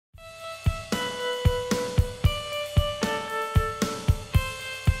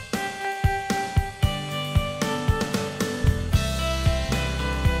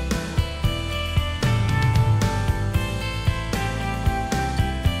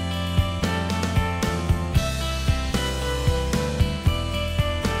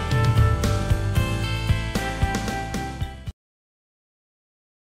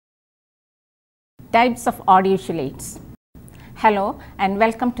Types of audiovisual aids. Hello and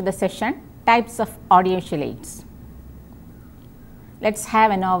welcome to the session Types of audiovisual aids. Let us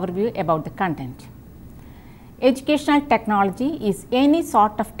have an overview about the content. Educational technology is any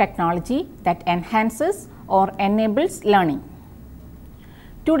sort of technology that enhances or enables learning.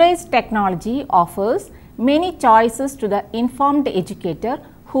 Today's technology offers many choices to the informed educator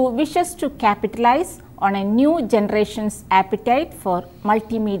who wishes to capitalize on a new generation's appetite for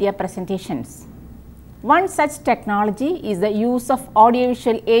multimedia presentations. One such technology is the use of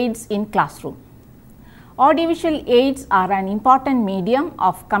audiovisual aids in classroom. Audiovisual aids are an important medium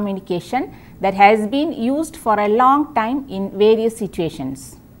of communication that has been used for a long time in various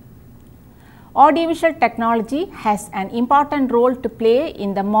situations. Audiovisual technology has an important role to play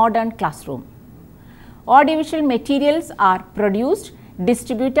in the modern classroom. Audiovisual materials are produced,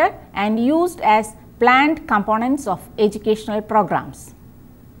 distributed and used as planned components of educational programs.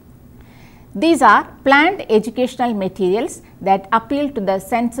 These are planned educational materials that appeal to the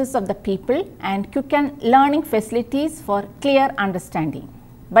senses of the people and quicken learning facilities for clear understanding.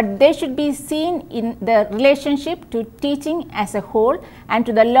 But they should be seen in the relationship to teaching as a whole and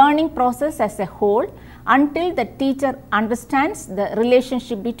to the learning process as a whole until the teacher understands the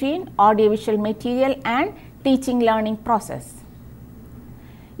relationship between audiovisual material and teaching learning process.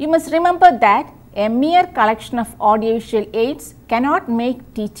 You must remember that a mere collection of audiovisual aids cannot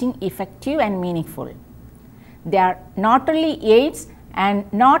make teaching effective and meaningful. They are not only aids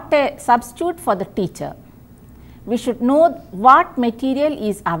and not a substitute for the teacher. We should know what material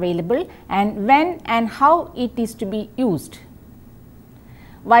is available and when and how it is to be used.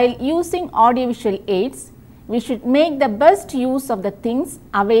 While using audiovisual aids, we should make the best use of the things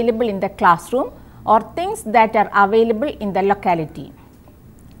available in the classroom or things that are available in the locality.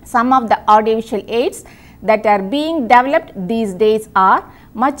 Some of the audiovisual aids that are being developed these days are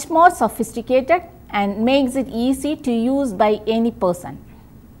much more sophisticated and makes it easy to use by any person.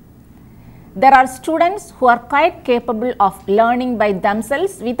 There are students who are quite capable of learning by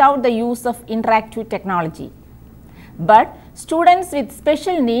themselves without the use of interactive technology. But students with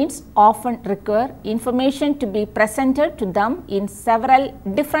special needs often require information to be presented to them in several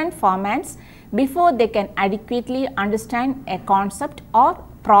different formats before they can adequately understand a concept or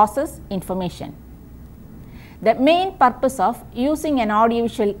process information. The main purpose of using an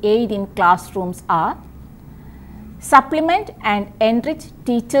audiovisual aid in classrooms are supplement and enrich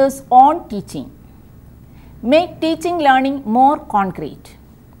teachers' own teaching, make teaching learning more concrete,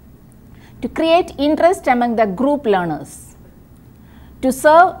 to create interest among the group learners, to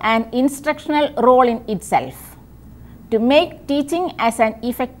serve an instructional role in itself, to make teaching as an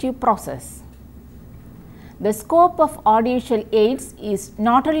effective process. The scope of audiovisual aids is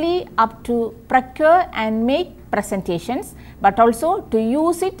not only up to procure and make presentations, but also to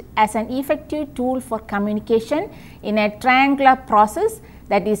use it as an effective tool for communication in a triangular process,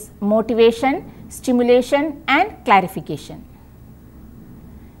 that is motivation, stimulation and clarification.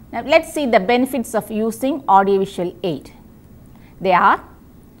 Now, let us see the benefits of using audiovisual aid. They are: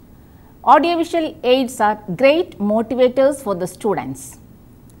 audiovisual aids are great motivators for the students.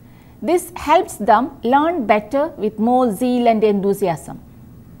 This helps them learn better with more zeal and enthusiasm.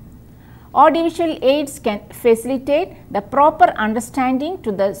 Audiovisual aids can facilitate the proper understanding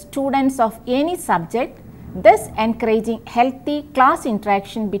to the students of any subject, thus encouraging healthy class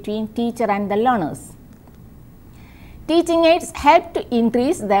interaction between teacher and the learners. Teaching aids help to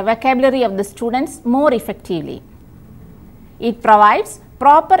increase the vocabulary of the students more effectively. It provides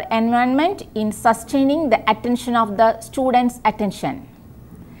proper environment in sustaining the attention of the students' attention.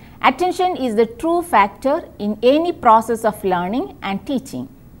 Attention is the true factor in any process of learning and teaching.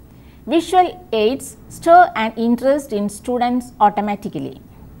 Visual aids stir an interest in students automatically.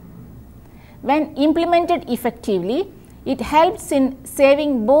 When implemented effectively, it helps in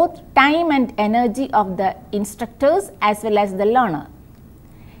saving both time and energy of the instructors as well as the learner.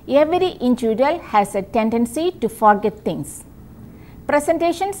 Every individual has a tendency to forget things.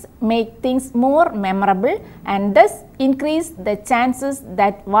 Presentations make things more memorable and thus increase the chances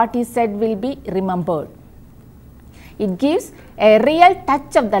that what is said will be remembered. It gives a real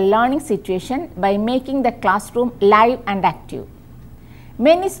touch of the learning situation by making the classroom live and active.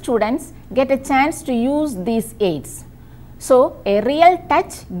 Many students get a chance to use these aids. So, a real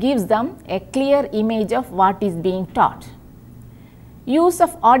touch gives them a clear image of what is being taught. Use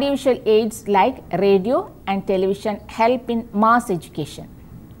of audiovisual aids like radio and television help in mass education.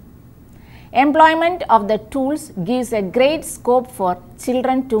 Employment of the tools gives a great scope for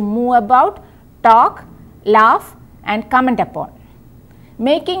children to move about, talk, laugh and comment upon.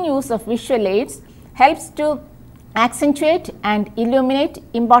 Making use of visual aids helps to accentuate and illuminate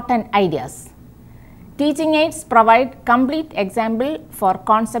important ideas. Teaching aids provide complete example for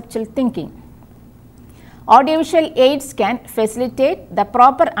conceptual thinking. Audiovisual aids can facilitate the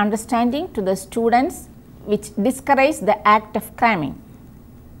proper understanding to the students, which discourage the act of cramming.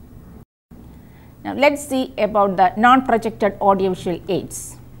 Now, let us see about the non-projected audiovisual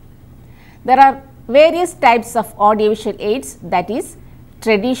aids. There are various types of audiovisual aids, that is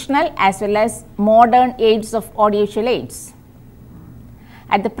traditional as well as modern aids of audiovisual aids.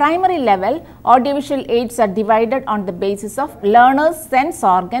 At the primary level, audiovisual aids are divided on the basis of learner's sense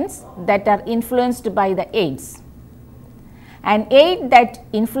organs that are influenced by the aids. An aid that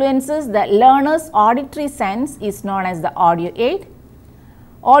influences the learner's auditory sense is known as the audio aid.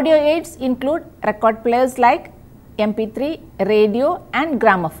 Audio aids include record players like MP3, radio and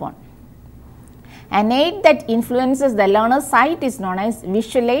gramophone. An aid that influences the learner's sight is known as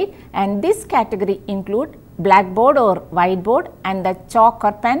visual aid, and this category include blackboard or whiteboard and the chalk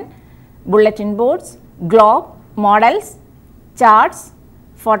or pen, bulletin boards, globe, models, charts,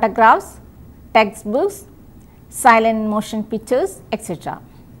 photographs, textbooks, silent motion pictures, etc.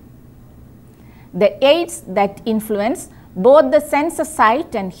 The aids that influence both the sense of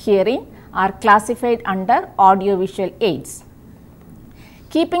sight and hearing are classified under audiovisual aids.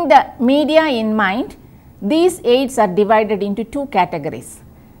 Keeping the media in mind, these aids are divided into two categories,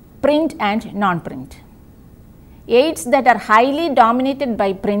 print and non-print. Aids that are highly dominated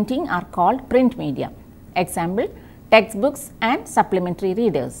by printing are called print media. Example, textbooks and supplementary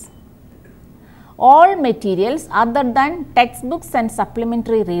readers. All materials other than textbooks and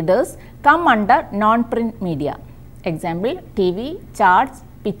supplementary readers come under non-print media. Example, TV, charts,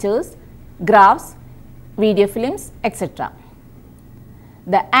 pictures, graphs, video films, etc.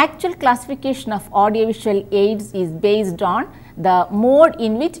 The actual classification of audiovisual aids is based on the mode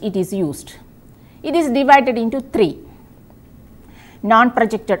in which it is used. It is divided into three: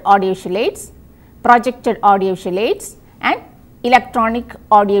 non-projected audiovisual aids, projected audiovisual aids and electronic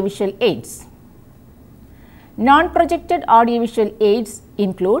audiovisual aids. Non-projected audiovisual aids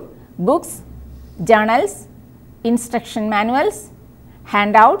include books, journals, instruction manuals,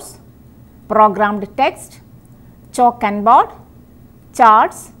 handouts, programmed text, chalk and board,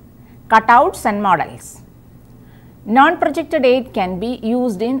 charts, cutouts and models. Non-projected aid can be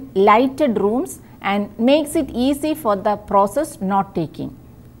used in lighted rooms and makes it easy for the process note taking.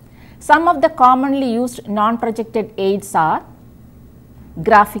 Some of the commonly used non-projected aids are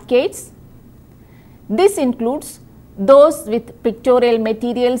graphic aids. This includes those with pictorial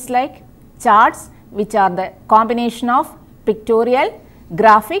materials like charts, which are the combination of pictorial,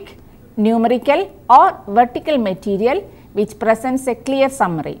 graphic, numerical or vertical material which presents a clear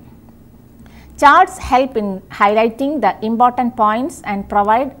summary. Charts help in highlighting the important points and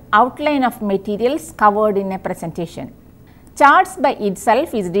provide outline of materials covered in a presentation. Charts by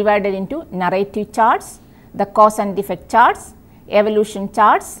itself is divided into narrative charts, the cause and effect charts, evolution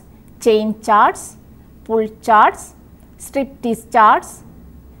charts, chain charts, pull charts, striptease charts,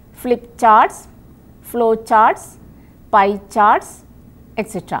 flip charts, flow charts, pie charts,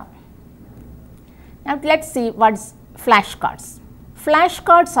 etc. Now, let us see what is flashcards.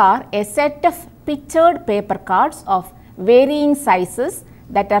 Flashcards are a set of pictured paper cards of varying sizes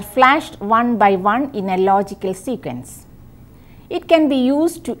that are flashed one by one in a logical sequence. It can be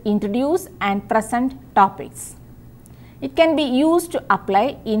used to introduce and present topics. It can be used to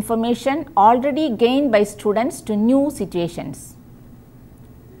apply information already gained by students to new situations.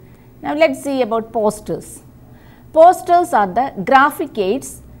 Now, let us see about posters. Posters are the graphic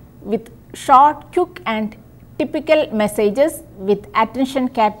aids with short, quick and typical messages with attention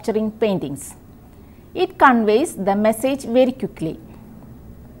capturing paintings. It conveys the message very quickly.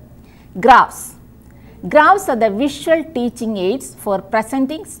 Graphs. Graphs are the visual teaching aids for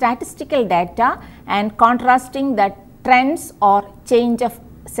presenting statistical data and contrasting the trends or change of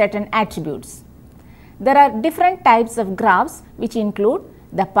certain attributes. There are different types of graphs which include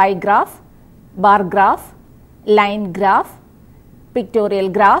the pie graph, bar graph, line graph, pictorial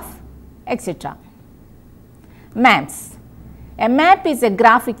graph, etc. Maps. A map is a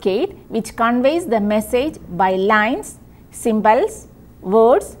graphic aid which conveys the message by lines, symbols,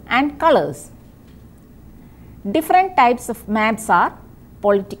 words and colors. Different types of maps are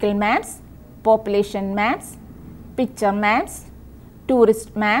political maps, population maps, picture maps,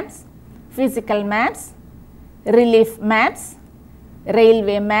 tourist maps, physical maps, relief maps,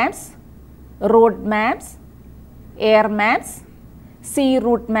 railway maps, road maps, air maps, sea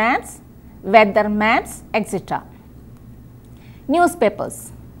route maps, weather maps, etc.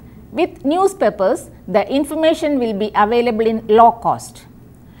 Newspapers. With newspapers, the information will be available in low cost.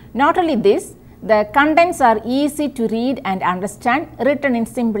 Not only this, the contents are easy to read and understand, written in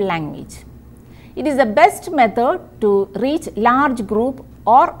simple language. It is the best method to reach large group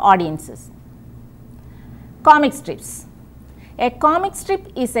or audiences. Comic strips. A comic strip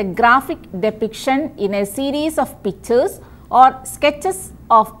is a graphic depiction in a series of pictures or sketches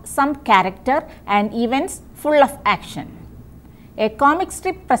of some character and events full of action. A comic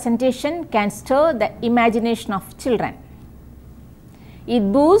strip presentation can stir the imagination of children.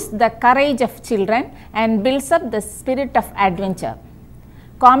 It boosts the courage of children and builds up the spirit of adventure.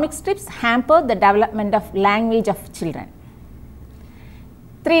 Comic strips hamper the development of language of children.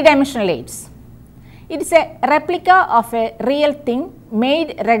 Three-dimensional aids. It is a replica of a real thing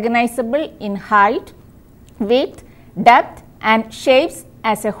made recognizable in height, width, depth and shapes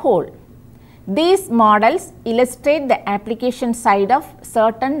as a whole. These models illustrate the application side of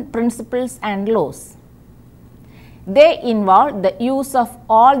certain principles and laws. They involve the use of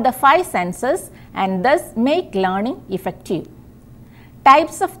all the 5 senses and thus make learning effective.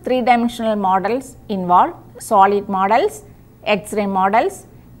 Types of three-dimensional models involve solid models, X-ray models,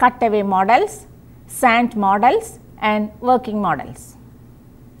 cutaway models, sand models and working models.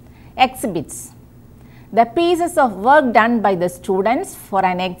 Exhibits. The pieces of work done by the students for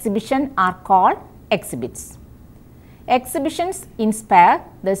an exhibition are called exhibits. Exhibitions inspire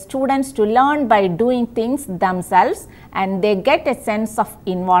the students to learn by doing things themselves and they get a sense of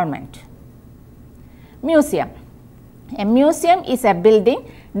involvement. Museum. A museum is a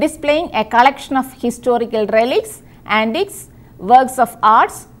building displaying a collection of historical relics, antiques, works of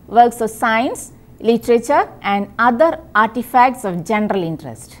arts, works of science, literature and other artifacts of general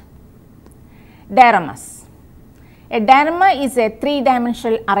interest. Dioramas. A diorama is a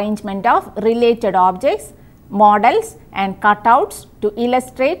three-dimensional arrangement of related objects, models and cutouts to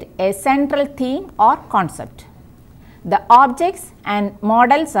illustrate a central theme or concept. The objects and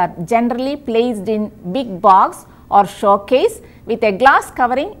models are generally placed in big box or showcase with a glass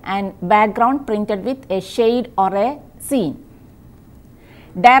covering and background printed with a shade or a scene.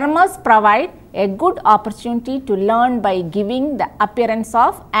 Dioramas provide a good opportunity to learn by giving the appearance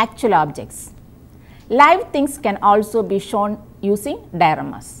of actual objects. Live things can also be shown using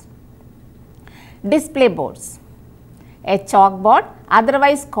dioramas. Display boards. A chalkboard,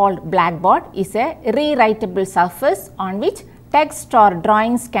 otherwise called blackboard, is a rewritable surface on which text or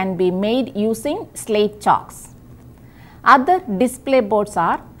drawings can be made using slate chalks. Other display boards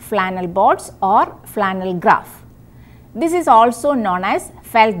are flannel boards or flannel graph. This is also known as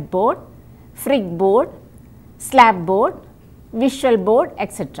felt board, frig board, slab board, visual board,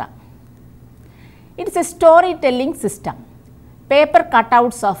 etc. It is a storytelling system. Paper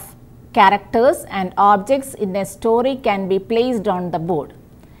cutouts of characters and objects in a story can be placed on the board.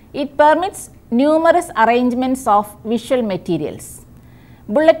 It permits numerous arrangements of visual materials.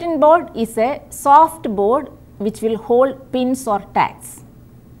 Bulletin board is a soft board which will hold pins or tags.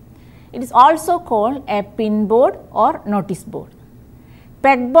 It is also called a pin board or notice board.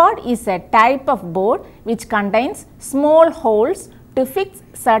 Pegboard is a type of board which contains small holes to fix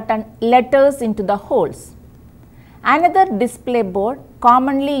certain letters into the holes. Another display board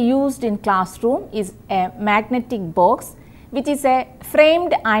commonly used in classroom is a magnetic box, which is a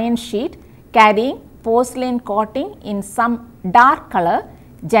framed iron sheet carrying porcelain coating in some dark color,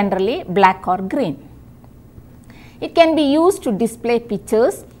 generally black or green. It can be used to display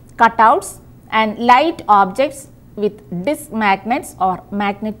pictures, cutouts and light objects with disc magnets or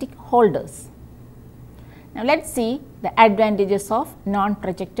magnetic holders. Now, let us see the advantages of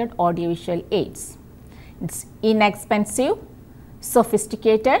non-projected audiovisual aids. It is inexpensive,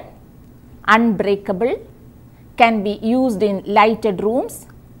 sophisticated, unbreakable, can be used in lighted rooms,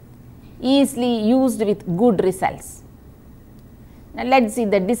 easily used with good results. Now, let us see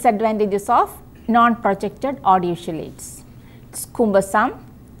the disadvantages of non-projected audiovisual aids. It is cumbersome,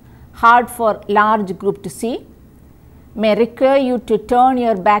 hard for large group to see, may require you to turn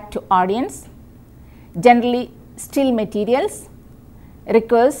your back to audience, generally still materials,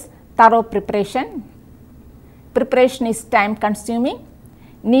 requires thorough preparation. Preparation is time consuming,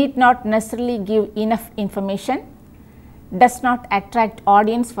 need not necessarily give enough information, does not attract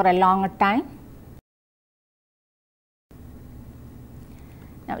audience for a longer time.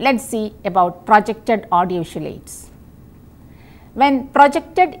 Now, let us see about projected audiovisual aids. When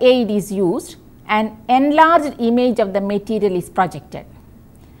projected aid is used, an enlarged image of the material is projected.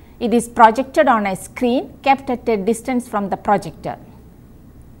 It is projected on a screen kept at a distance from the projector.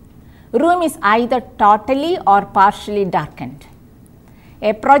 Room is either totally or partially darkened.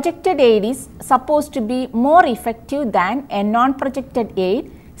 A projected aid is supposed to be more effective than a non-projected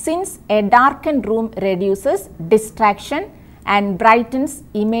aid, since a darkened room reduces distraction and brightens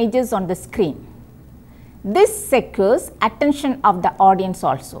images on the screen. This secures attention of the audience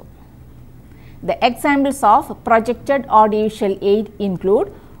also. The examples of projected audiovisual aid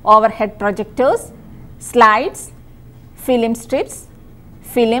include overhead projectors, slides, film strips,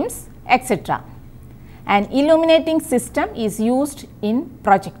 films, etc. An illuminating system is used in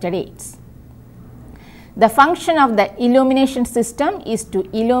projected aids. The function of the illumination system is to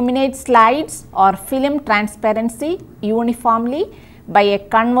illuminate slides or film transparency uniformly by a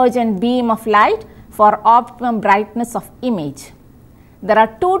convergent beam of light for optimum brightness of image. There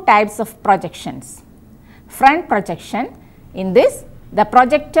are two types of projections. Front projection. In this, the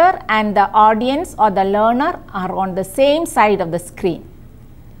projector and the audience or the learner are on the same side of the screen.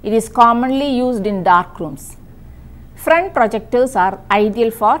 It is commonly used in dark rooms. Front projectors are ideal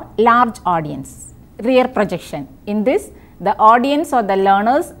for large audience. Rear projection. In this, the audience or the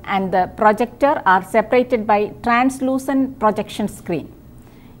learners and the projector are separated by translucent projection screen.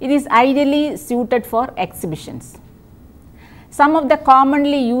 It is ideally suited for exhibitions. Some of the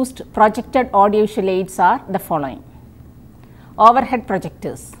commonly used projected audiovisual aids are the following. Overhead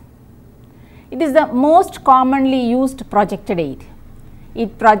projectors. It is the most commonly used projected aid.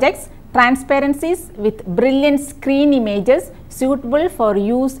 It projects transparencies with brilliant screen images suitable for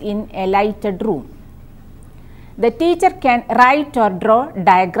use in a lighted room. The teacher can write or draw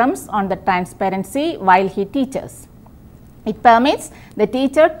diagrams on the transparency while he teaches. It permits the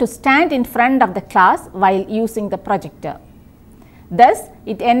teacher to stand in front of the class while using the projector. Thus,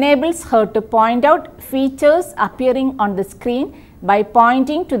 it enables her to point out features appearing on the screen by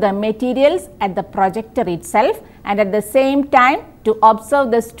pointing to the materials at the projector itself and at the same time to observe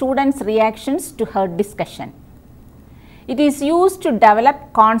the students' reactions to her discussion. It is used to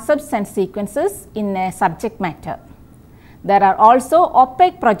develop concepts and sequences in a subject matter. There are also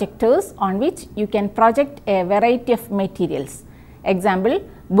opaque projectors on which you can project a variety of materials. Example,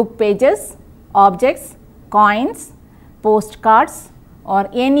 book pages, objects, coins, postcards or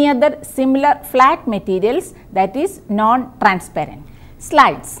any other similar flat materials that is non-transparent.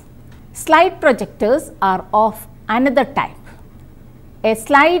 Slides. Slide projectors are of another type. A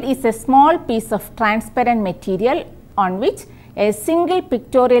slide is a small piece of transparent material on which a single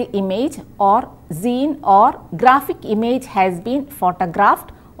pictorial image or zine or graphic image has been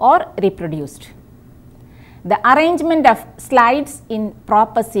photographed or reproduced. The arrangement of slides in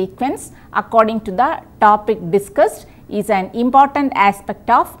proper sequence according to the topic discussed is an important aspect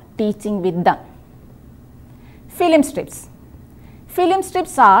of teaching with them. Film strips. Film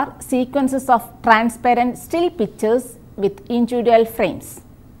strips are sequences of transparent still pictures with individual frames.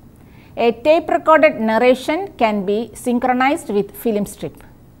 A tape recorded narration can be synchronized with film strip.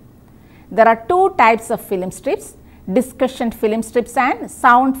 There are two types of film strips, discussion film strips and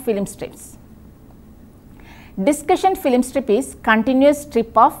sound film strips. Discussion film strip is continuous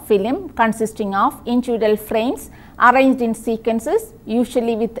strip of film consisting of individual frames arranged in sequences,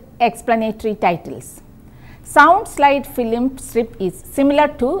 usually with explanatory titles. Sound slide film strip is similar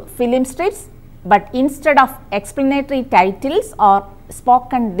to film strips, but instead of explanatory titles or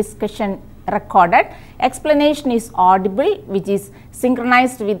spoken discussion recorded, explanation is audible, which is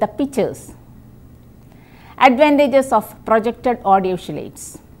synchronized with the pictures. Advantages of projected audiovisual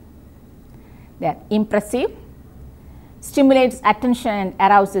aids. They are impressive, stimulates attention and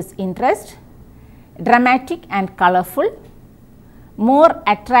arouses interest, dramatic and colorful, more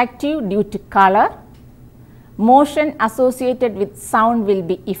attractive due to color, motion associated with sound will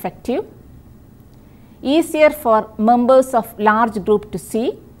be effective, easier for members of large group to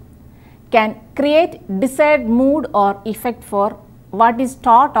see, can create desired mood or effect for what is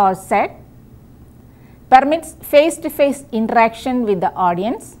taught or said, permits face-to-face interaction with the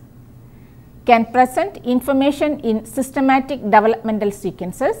audience, can present information in systematic developmental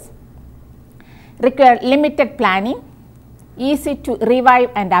sequences, require limited planning, easy to revive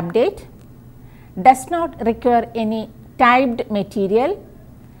and update, does not require any typed material,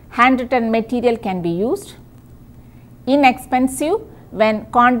 handwritten material can be used, inexpensive when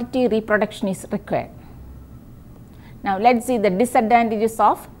quantity reproduction is required. Now, let us see the disadvantages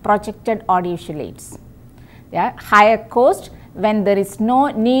of projected audiovisual aids. They are higher cost when there is no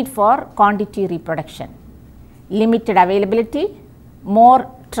need for quantity reproduction, limited availability,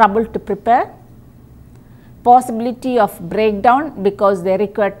 more trouble to prepare, possibility of breakdown because they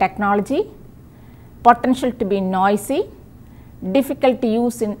require technology, potential to be noisy, difficult to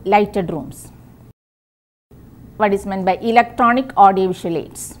use in lighted rooms. What is meant by electronic audiovisual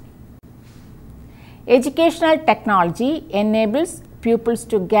aids? Educational technology enables pupils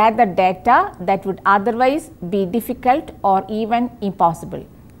to gather data that would otherwise be difficult or even impossible.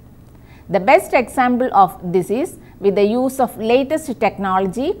 The best example of this is with the use of latest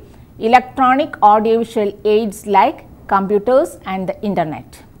technology, electronic audiovisual aids like computers and the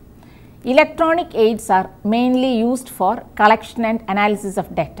internet. Electronic aids are mainly used for collection and analysis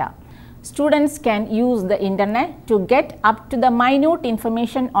of data. Students can use the internet to get up to the minute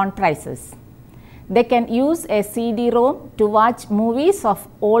information on prices. They can use a CD-ROM to watch movies of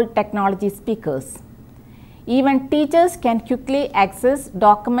old technology speakers. Even teachers can quickly access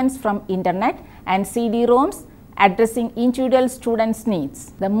documents from internet and CD-ROMs addressing individual students'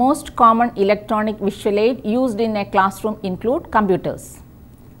 needs. The most common electronic visual aid used in a classroom include computers.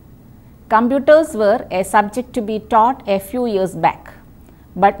 Computers were a subject to be taught a few years back,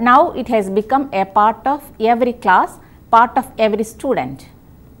 but now it has become a part of every class, part of every student.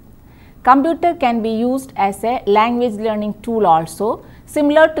 Computer can be used as a language learning tool also,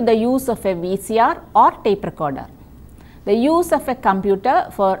 similar to the use of a VCR or tape recorder. The use of a computer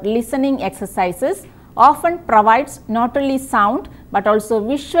for listening exercises often provides not only sound but also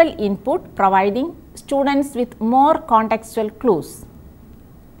visual input, providing students with more contextual clues.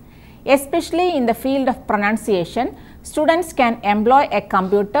 Especially in the field of pronunciation, students can employ a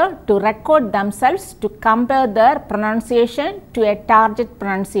computer to record themselves to compare their pronunciation to a target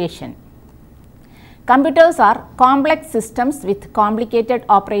pronunciation. Computers are complex systems with complicated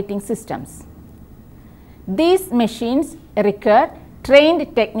operating systems. These machines require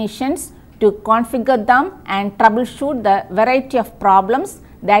trained technicians to configure them and troubleshoot the variety of problems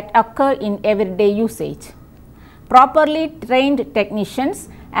that occur in everyday usage. Properly trained technicians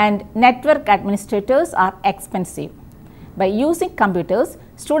and network administrators are expensive. By using computers,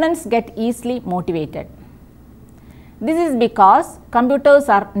 students get easily motivated. This is because computers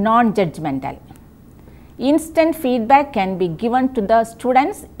are non-judgmental. Instant feedback can be given to the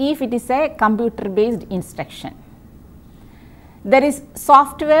students if it is a computer-based instruction. There is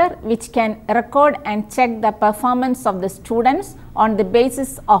software which can record and check the performance of the students, on the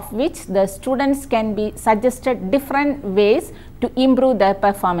basis of which the students can be suggested different ways to improve their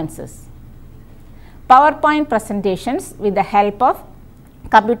performances. PowerPoint presentations with the help of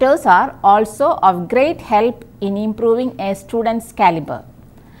computers are also of great help in improving a student's caliber.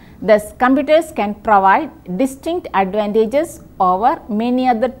 Thus, computers can provide distinct advantages over many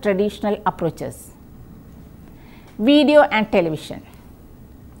other traditional approaches. Video and television.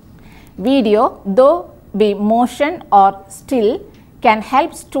 Video, though be motion or still, can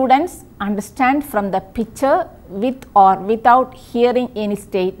help students understand from the picture with or without hearing any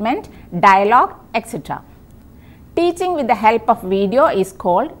statement, dialogue, etc. Teaching with the help of video is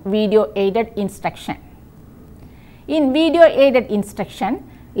called video aided instruction. In video aided instruction,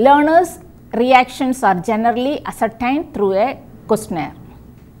 learners' reactions are generally ascertained through a questionnaire.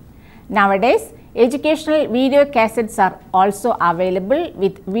 Nowadays, educational video cassettes are also available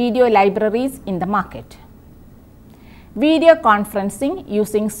with video libraries in the market. Video conferencing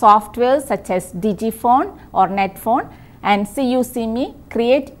using software such as Digiphone or Netphone and CU-SeeMe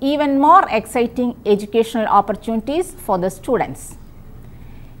create even more exciting educational opportunities for the students.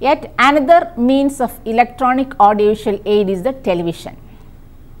 Yet another means of electronic audiovisual aid is the television.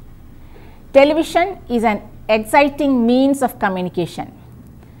 Television is an exciting means of communication.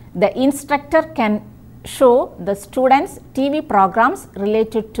 The instructor can show the students TV programs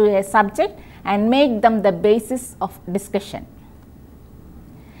related to a subject and make them the basis of discussion.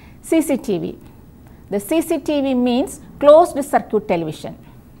 CCTV. The CCTV means closed circuit television.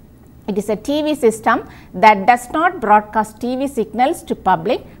 It is a TV system that does not broadcast TV signals to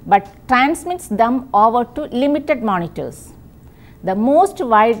public but transmits them over to limited monitors. The most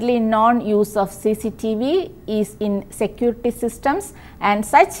widely known use of CCTV is in security systems and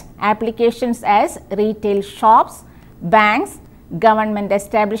such applications as retail shops, banks, government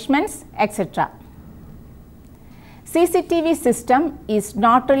establishments, etc. CCTV system is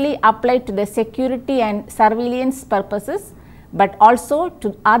not only applied to the security and surveillance purposes, but also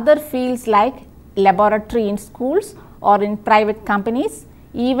to other fields like laboratory in schools or in private companies,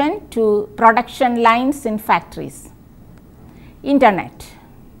 even to production lines in factories. Internet.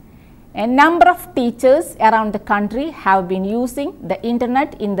 A number of teachers around the country have been using the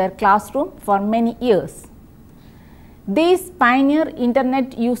internet in their classroom for many years. These pioneer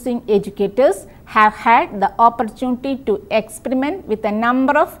internet using educators have had the opportunity to experiment with a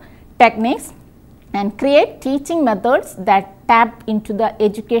number of techniques and create teaching methods that tap into the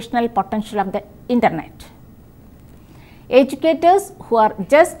educational potential of the internet. Educators who are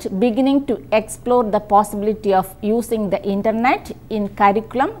just beginning to explore the possibility of using the internet in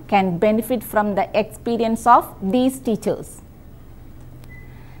curriculum can benefit from the experience of these teachers.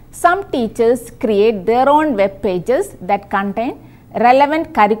 Some teachers create their own web pages that contain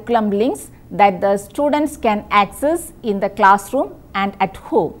relevant curriculum links that the students can access in the classroom and at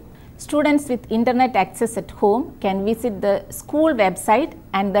home. Students with internet access at home can visit the school website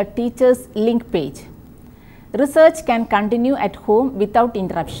and the teacher's link page. Research can continue at home without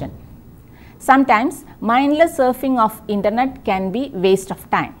interruption. Sometimes mindless surfing of internet can be waste of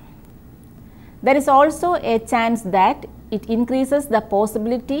time. There is also a chance that it increases the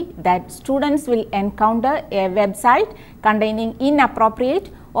possibility that students will encounter a website containing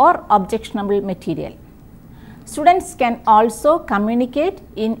inappropriate or objectionable material. Students can also communicate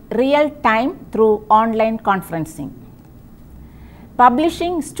in real time through online conferencing.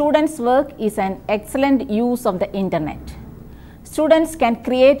 Publishing students' work is an excellent use of the internet. Students can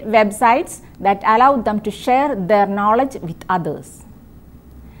create websites that allow them to share their knowledge with others.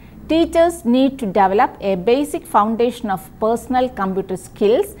 Teachers need to develop a basic foundation of personal computer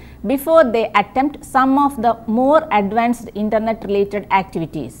skills before they attempt some of the more advanced internet related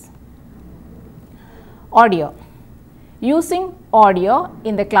activities. Audio. Using audio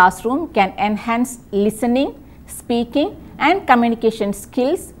in the classroom can enhance listening, speaking and communication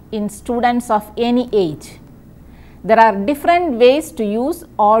skills in students of any age. There are different ways to use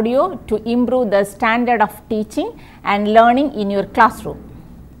audio to improve the standard of teaching and learning in your classroom.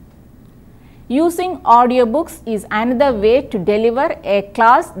 Using audiobooks is another way to deliver a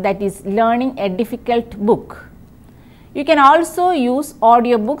class that is learning a difficult book. You can also use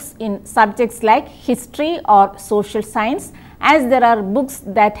audiobooks in subjects like history or social science, as there are books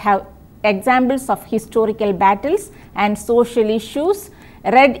that have examples of historical battles and social issues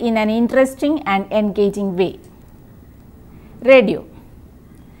read in an interesting and engaging way. Radio.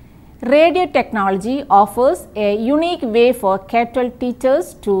 Radio technology offers a unique way for K-12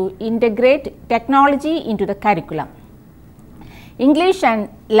 teachers to integrate technology into the curriculum. English and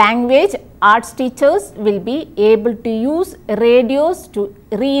language arts teachers will be able to use radios to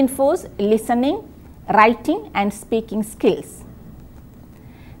reinforce listening, writing and speaking skills.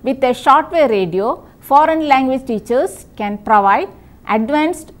 With a shortwave radio, foreign language teachers can provide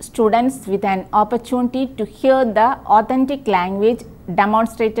advanced students with an opportunity to hear the authentic language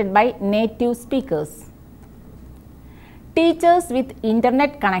demonstrated by native speakers. Teachers with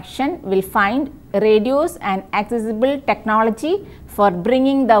internet connection will find radios an accessible technology for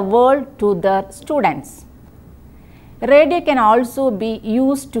bringing the world to their students. Radio can also be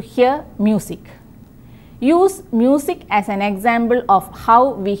used to hear music. Use music as an example of how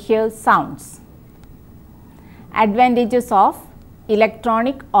we hear sounds. Advantages of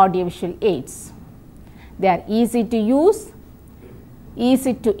electronic audiovisual aids. They are easy to use,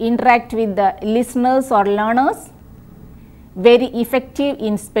 easy to interact with the listeners or learners, very effective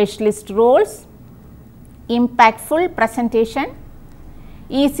in specialist roles, impactful presentation,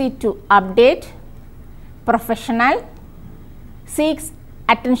 easy to update, professional, seeks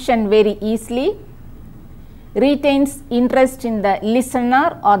attention very easily, retains interest in the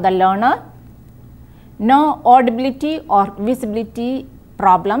listener or the learner, no audibility or visibility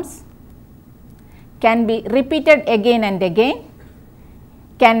problems, can be repeated again and again,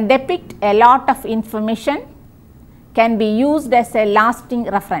 can depict a lot of information, can be used as a lasting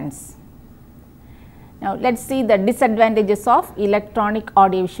reference. Now, let us see the disadvantages of electronic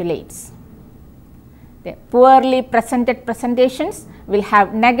audiovisual aids. The poorly presented presentations will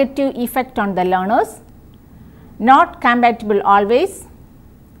have negative effect on the learners, not compatible always,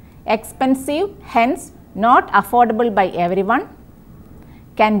 expensive, hence not affordable by everyone,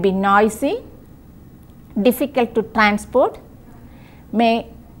 can be noisy, difficult to transport, may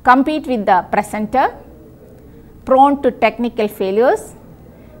compete with the presenter, prone to technical failures,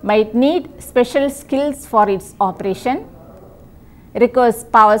 might need special skills for its operation, requires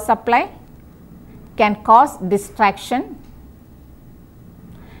power supply, can cause distraction.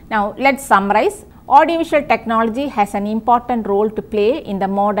 Now, let us summarize. Audiovisual technology has an important role to play in the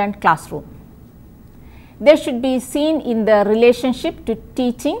modern classroom. They should be seen in the relationship to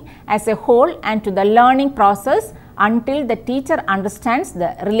teaching as a whole and to the learning process until the teacher understands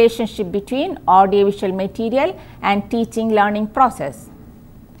the relationship between audiovisual material and teaching learning process.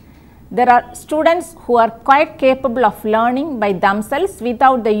 There are students who are quite capable of learning by themselves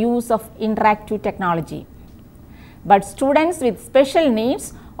without the use of interactive technology. But students with special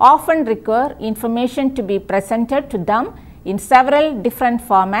needs often require information to be presented to them in several different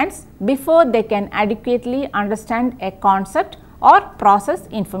formats before they can adequately understand a concept or process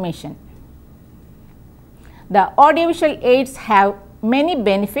information. The audiovisual aids have many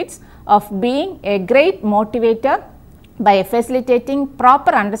benefits of being a great motivator by facilitating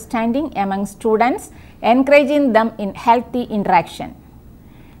proper understanding among students, encouraging them in healthy interaction.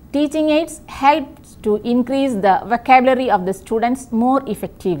 Teaching aids helps to increase the vocabulary of the students more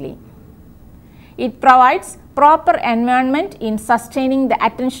effectively. It provides proper environment in sustaining the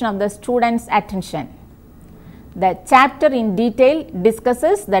attention of the students' attention. The chapter in detail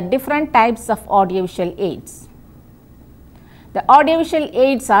discusses the different types of audiovisual aids. The audiovisual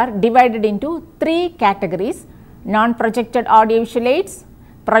aids are divided into three categories: non-projected audiovisual aids,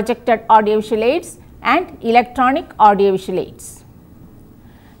 projected audiovisual aids, and electronic audiovisual aids.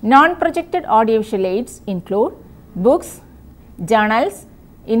 Non-projected audiovisual aids include books, journals,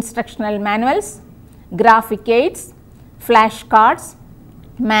 instructional manuals, graphic aids, flashcards,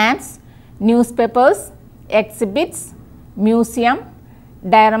 maps, newspapers, exhibits, museum,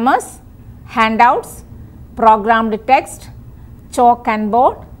 dioramas, handouts, programmed text, chalk and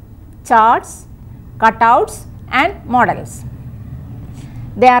board, charts, cutouts and models.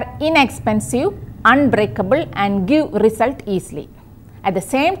 They are inexpensive, unbreakable and give result easily. At the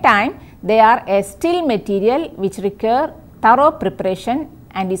same time, they are a still material which require thorough preparation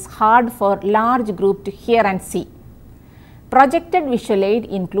and is hard for large group to hear and see. Projected visual aid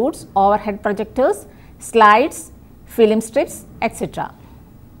includes overhead projectors, slides, film strips, etc.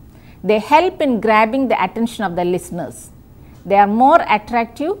 They help in grabbing the attention of the listeners. They are more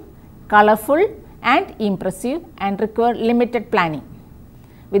attractive, colorful and impressive and require limited planning.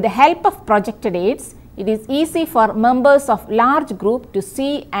 With the help of projected aids, it is easy for members of large group to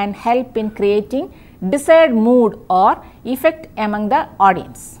see and help in creating desired mood or effect among the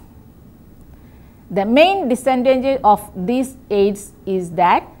audience. The main disadvantage of these aids is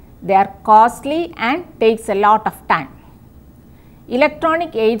that they are costly and takes a lot of time.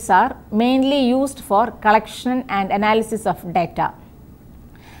 Electronic aids are mainly used for collection and analysis of data.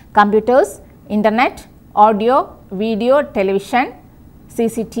 Computers, internet, audio, video, television,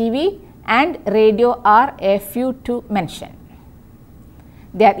 CCTV and radio are a few to mention.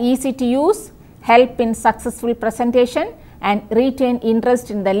 They are easy to use, help in successful presentation and retain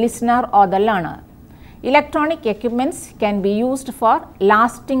interest in the listener or the learner. Electronic equipments can be used for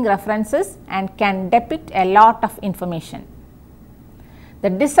lasting references and can depict a lot of information. The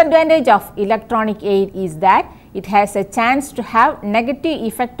disadvantage of electronic aid is that it has a chance to have negative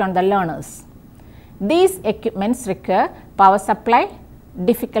effect on the learners. These equipments require power supply,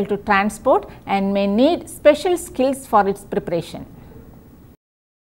 difficult to transport and may need special skills for its preparation.